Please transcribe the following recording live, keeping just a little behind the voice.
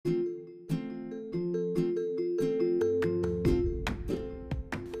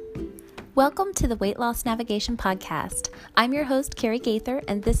Welcome to the Weight Loss Navigation Podcast. I'm your host, Carrie Gaither,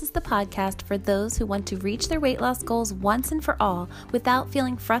 and this is the podcast for those who want to reach their weight loss goals once and for all without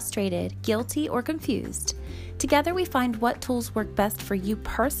feeling frustrated, guilty, or confused. Together, we find what tools work best for you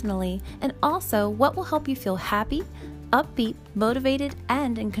personally and also what will help you feel happy, upbeat, motivated,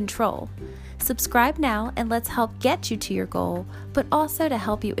 and in control. Subscribe now and let's help get you to your goal, but also to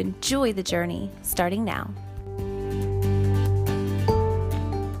help you enjoy the journey starting now.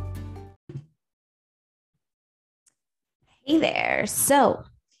 Hey there. So,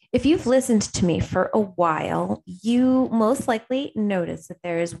 if you've listened to me for a while, you most likely notice that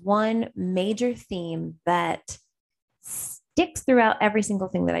there is one major theme that sticks throughout every single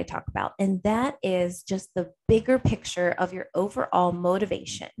thing that I talk about, and that is just the bigger picture of your overall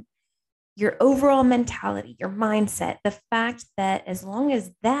motivation, your overall mentality, your mindset, the fact that as long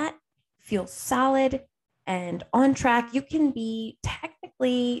as that feels solid and on track, you can be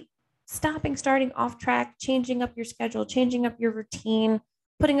technically stopping, starting off track, changing up your schedule, changing up your routine,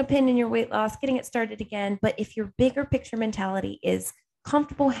 putting a pin in your weight loss, getting it started again. But if your bigger picture mentality is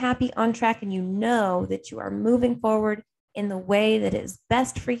comfortable, happy, on track, and you know that you are moving forward in the way that is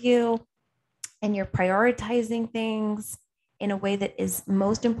best for you, and you're prioritizing things in a way that is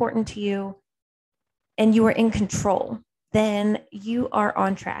most important to you, and you are in control, then you are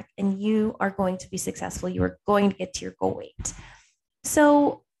on track and you are going to be successful. You are going to get to your goal weight.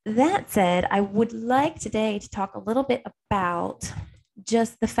 So that said, I would like today to talk a little bit about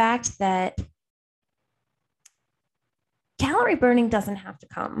just the fact that calorie burning doesn't have to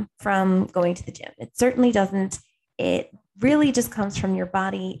come from going to the gym. It certainly doesn't. It really just comes from your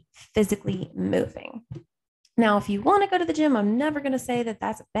body physically moving. Now, if you want to go to the gym, I'm never going to say that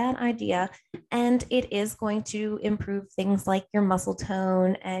that's a bad idea. And it is going to improve things like your muscle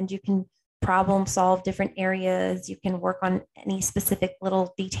tone, and you can problem solve different areas. You can work on any specific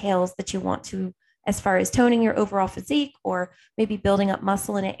little details that you want to, as far as toning your overall physique, or maybe building up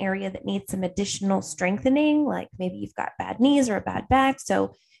muscle in an area that needs some additional strengthening, like maybe you've got bad knees or a bad back.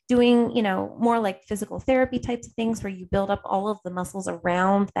 So doing, more like physical therapy types of things where you build up all of the muscles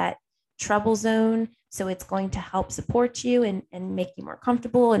around that trouble zone. So it's going to help support you and make you more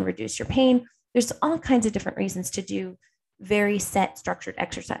comfortable and reduce your pain. There's all kinds of different reasons to do very set, structured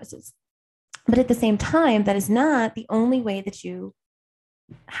exercises. But at the same time, that is not the only way that you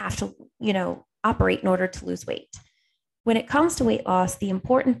have to, operate in order to lose weight. When it comes to weight loss, the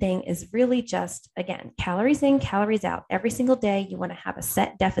important thing is really just, again, calories in, calories out. Every single day, you want to have a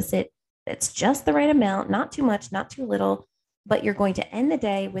set deficit that's just the right amount, not too much, not too little, but you're going to end the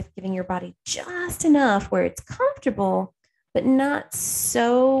day with giving your body just enough where it's comfortable, but not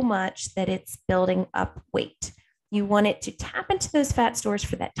so much that it's building up weight. You want it to tap into those fat stores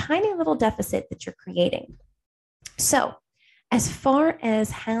for that tiny little deficit that you're creating. So, as far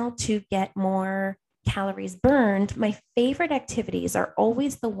as how to get more calories burned, my favorite activities are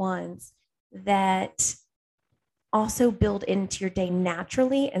always the ones that also build into your day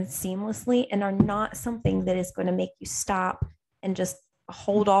naturally and seamlessly and are not something that is going to make you stop and just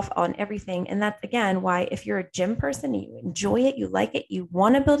hold off on everything. And that's, again, why if you're a gym person, you enjoy it, you like it, you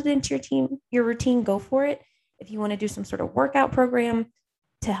want to build it into your routine, go for it. If you want to do some sort of workout program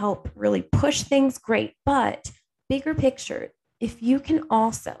to help really push things, great. But bigger picture, if you can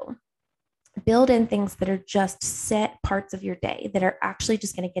also build in things that are just set parts of your day that are actually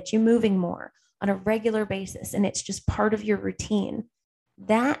just going to get you moving more on a regular basis, and it's just part of your routine,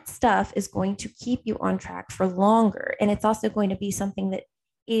 that stuff is going to keep you on track for longer. And it's also going to be something that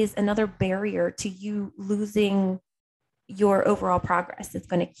is another barrier to you losing your overall progress. It's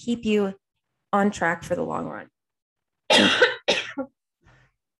going to keep you on track for the long run.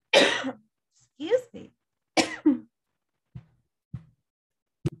 Excuse me.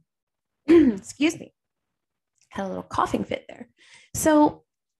 Excuse me. Had a little coughing fit there. So,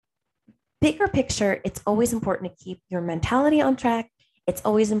 bigger picture, it's always important to keep your mentality on track. It's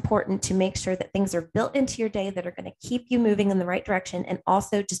always important to make sure that things are built into your day that are going to keep you moving in the right direction, and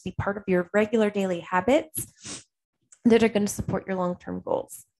also just be part of your regular daily habits that are going to support your long-term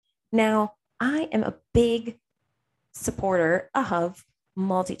goals. Now, I am a big supporter of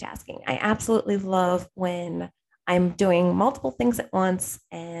multitasking. I absolutely love when I'm doing multiple things at once.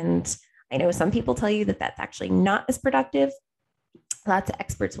 And I know some people tell you that that's actually not as productive. Lots of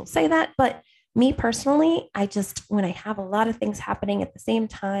experts will say that. But me personally, when I have a lot of things happening at the same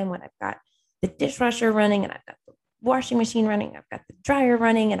time, when I've got the dishwasher running and I've got the washing machine running, I've got the dryer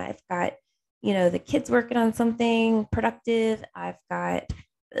running, and I've got, the kids working on something productive, I've got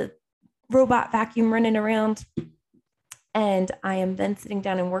the robot vacuum running around, and I am then sitting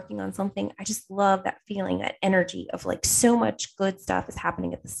down and working on something, I just love that feeling, that energy of like so much good stuff is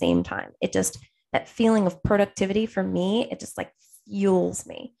happening at the same time. It just, that feeling of productivity for me, it just like fuels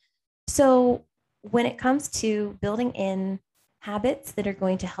me. So when it comes to building in habits that are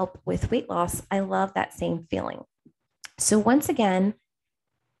going to help with weight loss, I love that same feeling. So once again,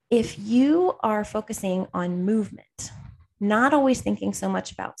 if you are focusing on movement, not always thinking so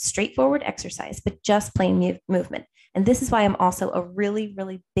much about straightforward exercise, but just plain movement. And this is why I'm also a really,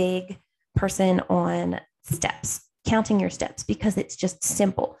 really big person on steps, counting your steps, because it's just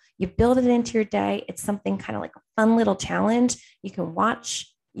simple. You build it into your day. It's something kind of like a fun little challenge. You can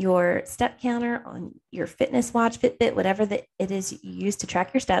watch your step counter on your fitness watch, Fitbit, whatever that it is you use to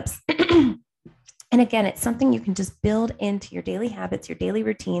track your steps. And again, it's something you can just build into your daily habits, your daily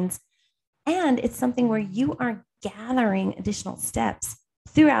routines. And it's something where you are gathering additional steps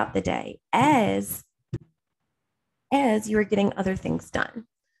throughout the day as you are getting other things done.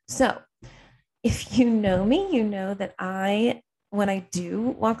 So if you know me, you know that when I do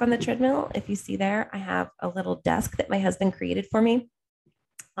walk on the treadmill, if you see there, I have a little desk that my husband created for me.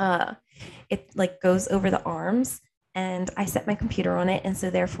 It like goes over the arms and I set my computer on it. And so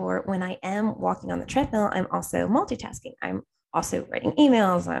therefore, when I am walking on the treadmill, I'm also multitasking. I'm also writing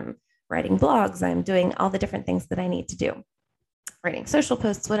emails, I'm writing blogs, I'm doing all the different things that I need to do, writing social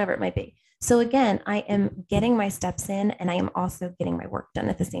posts, whatever it might be. So again, I am getting my steps in and I am also getting my work done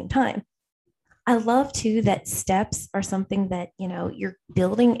at the same time. I love too that steps are something that, you're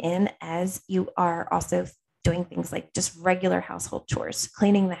building in as you are also doing things like just regular household chores,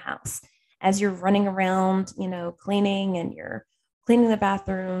 cleaning the house. As you're running around, cleaning, and you're cleaning the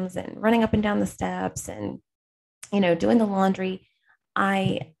bathrooms and running up and down the steps and, doing the laundry.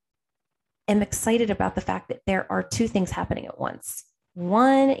 I am excited about the fact that there are two things happening at once.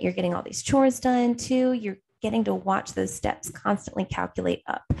 One, you're getting all these chores done. Two, you're getting to watch those steps constantly calculate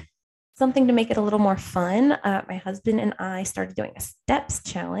up. Something to make it a little more fun. My husband and I started doing a steps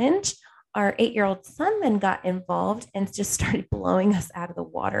challenge. Our 8-year-old son then got involved and just started blowing us out of the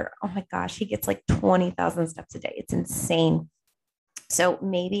water. Oh my gosh, he gets like 20,000 steps a day. It's insane. So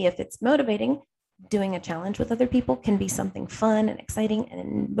maybe if it's motivating, doing a challenge with other people can be something fun and exciting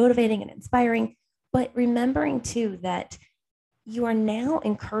and motivating and inspiring. But remembering too that you are now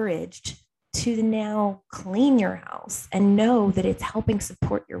encouraged to now clean your house and know that it's helping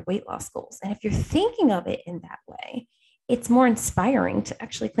support your weight loss goals. And if you're thinking of it in that way, it's more inspiring to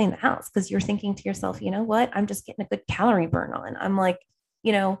actually clean the house because you're thinking to yourself, you know what? I'm just getting a good calorie burn on. I'm like,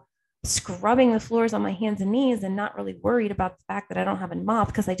 scrubbing the floors on my hands and knees and not really worried about the fact that I don't have a mop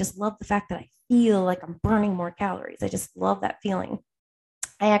because I just love the fact that I feel like I'm burning more calories. I just love that feeling.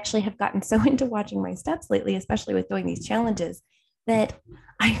 I actually have gotten so into watching my steps lately, especially with doing these challenges, that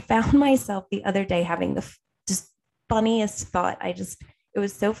I found myself the other day having the just funniest thought. It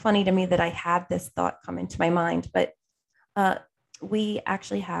was so funny to me that I had this thought come into my mind. But we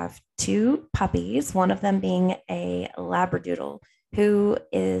actually have two puppies, one of them being a Labradoodle who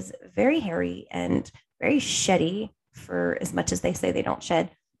is very hairy and very sheddy for as much as they say they don't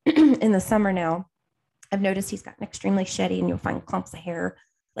shed. In the summer now, I've noticed he's gotten extremely sheddy and you'll find clumps of hair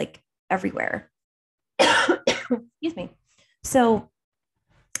like everywhere. Excuse me. So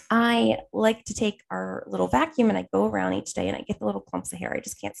I like to take our little vacuum and I go around each day and I get the little clumps of hair. I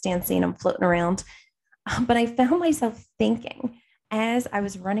just can't stand seeing them floating around. But I found myself thinking as I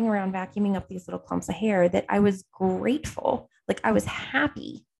was running around vacuuming up these little clumps of hair that I was grateful, like I was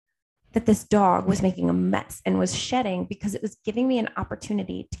happy that this dog was making a mess and was shedding because it was giving me an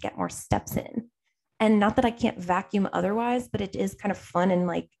opportunity to get more steps in. And not that I can't vacuum otherwise, but it is kind of fun and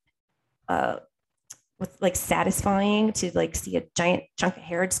like with like satisfying to like see a giant chunk of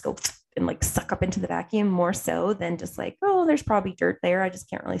hair just go and like suck up into the vacuum more so than just like, oh, there's probably dirt there. I just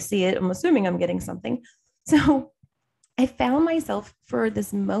can't really see it. I'm assuming I'm getting something. So I found myself for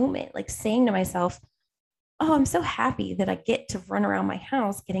this moment, like saying to myself, oh, I'm so happy that I get to run around my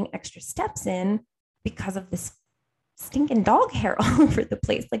house getting extra steps in because of this stinking dog hair all over the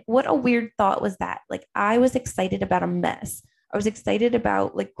place. Like, what a weird thought was that? Like, I was excited about a mess. I was excited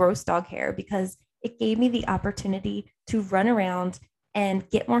about like gross dog hair because it gave me the opportunity to run around and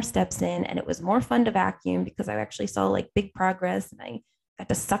get more steps in. And it was more fun to vacuum because I actually saw like big progress and I got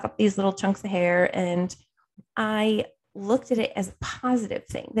to suck up these little chunks of hair. And I looked at it as a positive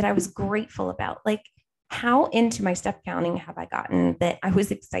thing that I was grateful about. Like, how into my step counting have I gotten that I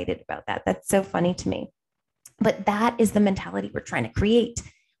was excited about that? That's so funny to me. But that is the mentality we're trying to create.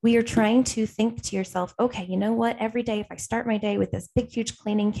 We are trying to think to yourself, okay, you know what? Every day, if I start my day with this big, huge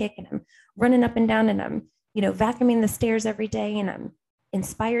cleaning kick and I'm running up and down and I'm, vacuuming the stairs every day and I'm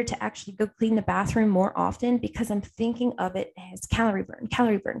inspired to actually go clean the bathroom more often because I'm thinking of it as calorie burn,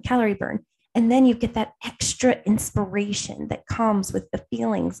 calorie burn, calorie burn. And then you get that extra inspiration that comes with the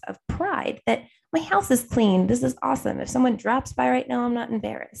feelings of pride that my house is clean. This is awesome. If someone drops by right now, I'm not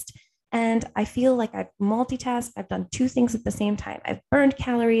embarrassed. And I feel like I've multitasked. I've done two things at the same time. I've burned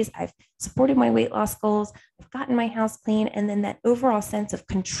calories. I've supported my weight loss goals. I've gotten my house clean. And then that overall sense of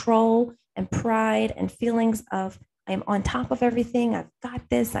control and pride and feelings of I'm on top of everything. I've got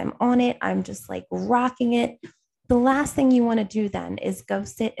this. I'm on it. I'm just like rocking it. The last thing you want to do then is go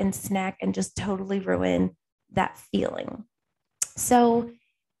sit and snack and just totally ruin that feeling. So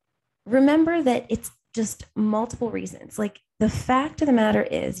remember that it's just multiple reasons. Like the fact of the matter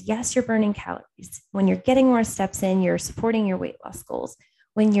is, yes, you're burning calories. When you're getting more steps in, you're supporting your weight loss goals.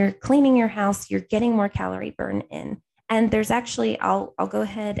 When you're cleaning your house, you're getting more calorie burn in. And there's actually, I'll go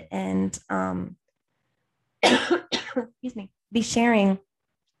ahead and excuse me, be sharing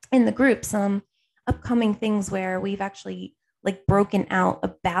in the group some upcoming things where we've actually like broken out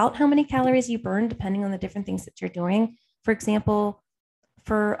about how many calories you burn depending on the different things that you're doing. For example,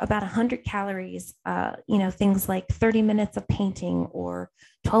 for about 100 calories, things like 30 minutes of painting or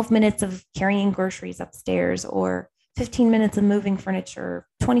 12 minutes of carrying groceries upstairs or 15 minutes of moving furniture,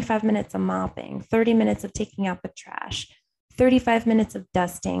 25 minutes of mopping, 30 minutes of taking out the trash, 35 minutes of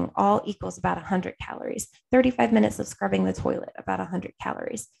dusting, all equals about 100 calories. 35 minutes of scrubbing the toilet, about 100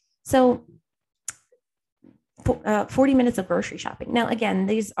 calories. So 40 minutes of grocery shopping. Now, again,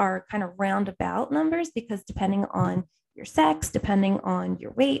 these are kind of roundabout numbers because depending on your sex, depending on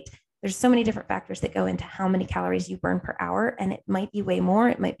your weight, there's so many different factors that go into how many calories you burn per hour. And it might be way more,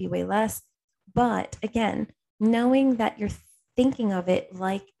 it might be way less. But again, knowing that you're thinking of it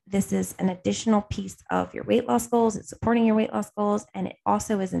like this is an additional piece of your weight loss goals, it's supporting your weight loss goals, and it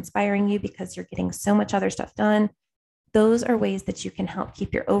also is inspiring you because you're getting so much other stuff done. Those are ways that you can help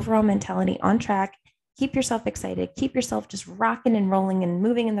keep your overall mentality on track, keep yourself excited, keep yourself just rocking and rolling and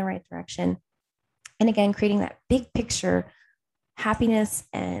moving in the right direction. And again, creating that big picture happiness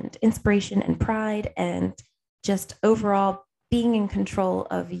and inspiration and pride and just overall being in control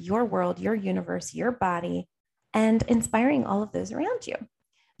of your world, your universe, your body, and inspiring all of those around you.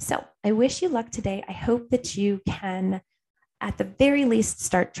 So I wish you luck today. I hope that you can, at the very least,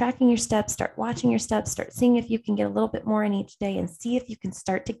 start tracking your steps, start watching your steps, start seeing if you can get a little bit more in each day and see if you can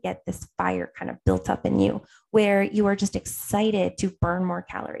start to get this fire kind of built up in you where you are just excited to burn more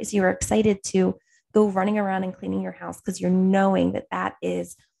calories. You are excited to go running around and cleaning your house because you're knowing that that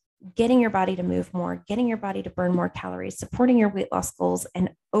is getting your body to move more, getting your body to burn more calories, supporting your weight loss goals,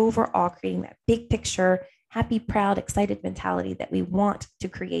 and overall creating that big picture, happy, proud, excited mentality that we want to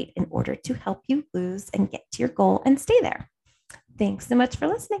create in order to help you lose and get to your goal and stay there. Thanks so much for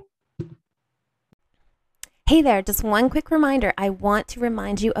listening. Hey there, just one quick reminder. I want to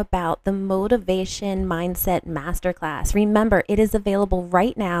remind you about the Motivation Mindset Masterclass. Remember, it is available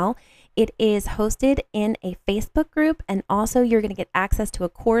right now. It is hosted in a Facebook group, and also you're going to get access to a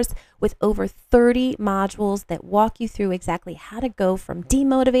course with over 30 modules that walk you through exactly how to go from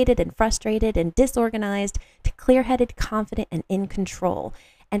demotivated and frustrated and disorganized to clear-headed, confident, and in control.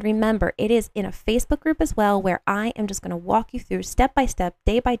 And remember, it is in a Facebook group as well where I am just going to walk you through step by step,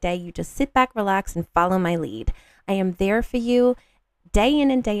 day by day. You just sit back, relax, and follow my lead. I am there for you day in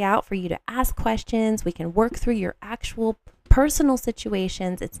and day out for you to ask questions. We can work through your actual personal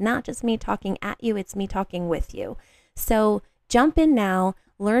situations. It's not just me talking at you, it's me talking with you. So jump in now,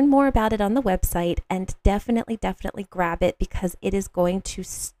 learn more about it on the website, and definitely grab it because it is going to,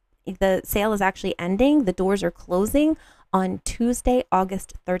 the sale is actually ending. The doors are closing on Tuesday,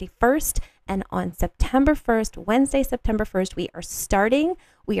 August 31st, and on September 1st, Wednesday, September 1st,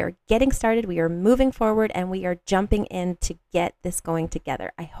 we are getting started, we are moving forward, and we are jumping in to get this going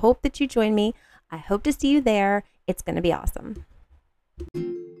together. I hope that you join me. I hope to see you there. It's going to be awesome.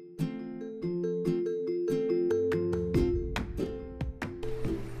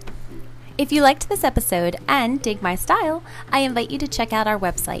 If you liked this episode and dig my style, I invite you to check out our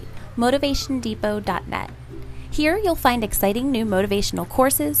website, motivationdepot.net. Here you'll find exciting new motivational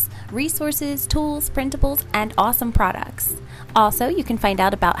courses, resources, tools, printables, and awesome products. Also, you can find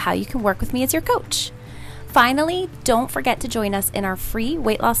out about how you can work with me as your coach. Finally, don't forget to join us in our free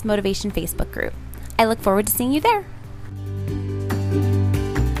Weight Loss Motivation Facebook group. I look forward to seeing you there.